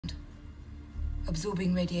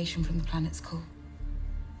absorbing radiation from the planet's core.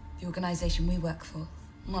 The organization we work for,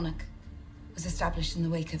 Monarch, was established in the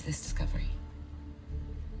wake of this discovery.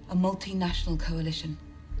 A multinational coalition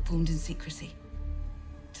formed in secrecy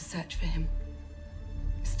to search for him,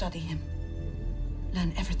 study him,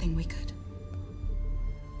 learn everything we could.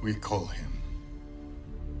 We call him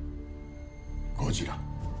Gojira.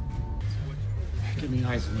 Give me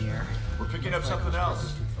eyes in the air. We're picking up something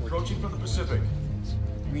else. Approaching from the Pacific.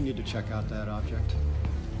 We need to check out that object.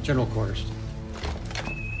 General quarters.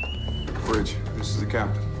 Bridge, this is the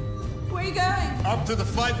captain. Where are you going? Up to the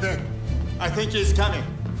fight then. I think he's coming.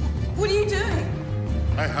 What are you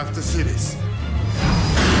doing? I have to see this.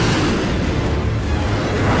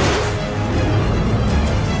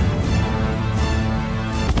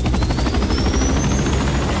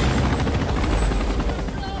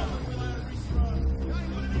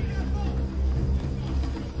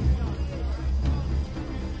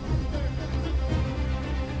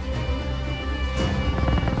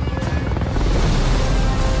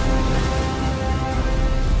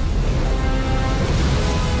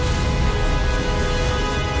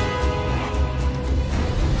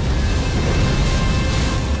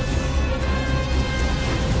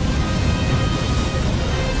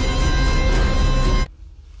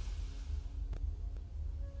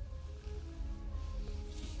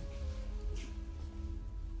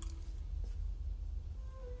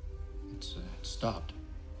 It stopped.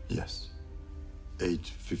 Yes.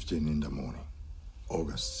 8:15 in the morning,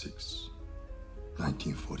 August 6,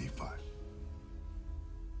 1945.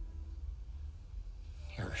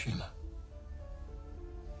 Hiroshima.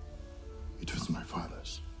 It was my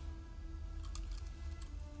father's.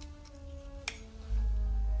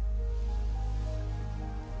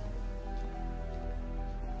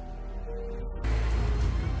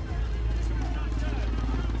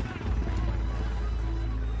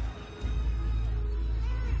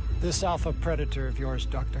 This alpha predator of yours,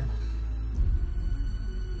 Doctor.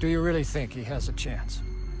 Do you really think he has a chance?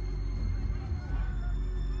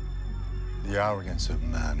 The arrogance of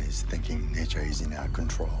man is thinking nature is in our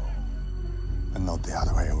control, and not the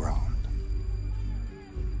other way around.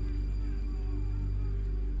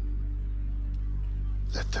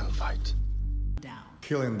 Let them fight.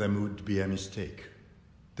 Killing them would be a mistake.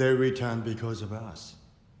 They returned because of us.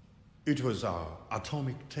 It was our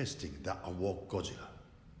atomic testing that awoke Godzilla.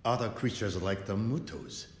 Other creatures like the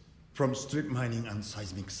Mutos, from strip mining and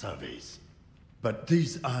seismic surveys. But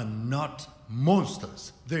these are not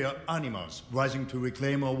monsters. They are animals rising to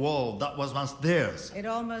reclaim a world that was once theirs. It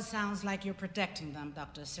almost sounds like you're protecting them,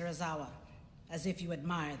 Dr. Serizawa, as if you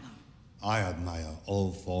admire them. I admire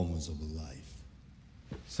all forms of life.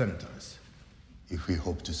 Senators, if we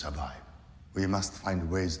hope to survive, we must find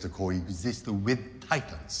ways to coexist with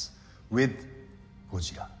Titans, with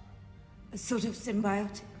Godzilla. A sort of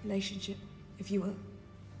symbiotic relationship, if you will.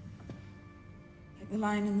 Like the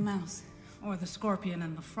lion and the mouse. Or the scorpion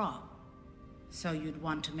and the frog. So you'd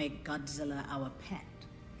want to make Godzilla our pet?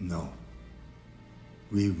 No.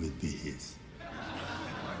 We will be his.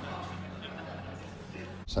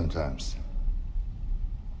 Sometimes,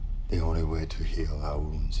 the only way to heal our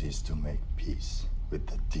wounds is to make peace with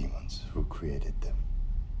the demons who created them.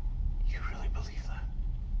 You really believe that?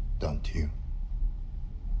 Don't you?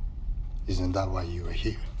 Isn't that why you are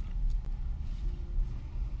here?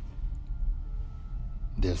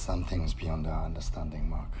 There's some things beyond our understanding,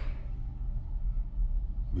 Mark.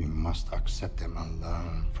 We must accept them and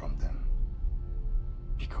learn from them.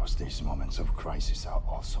 Because these moments of crisis are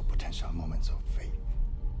also potential moments of faith.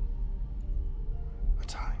 A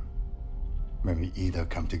time when we either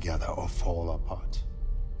come together or fall apart.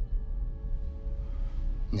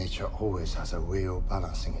 Nature always has a way of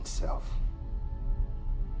balancing itself.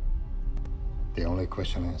 The only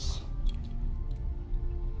question is,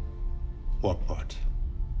 what part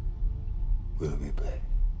will we play?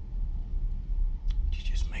 Did you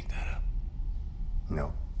just make that up?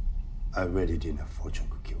 No. I read it in a fortune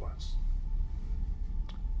cookie once.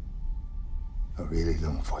 A really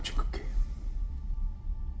long fortune cookie.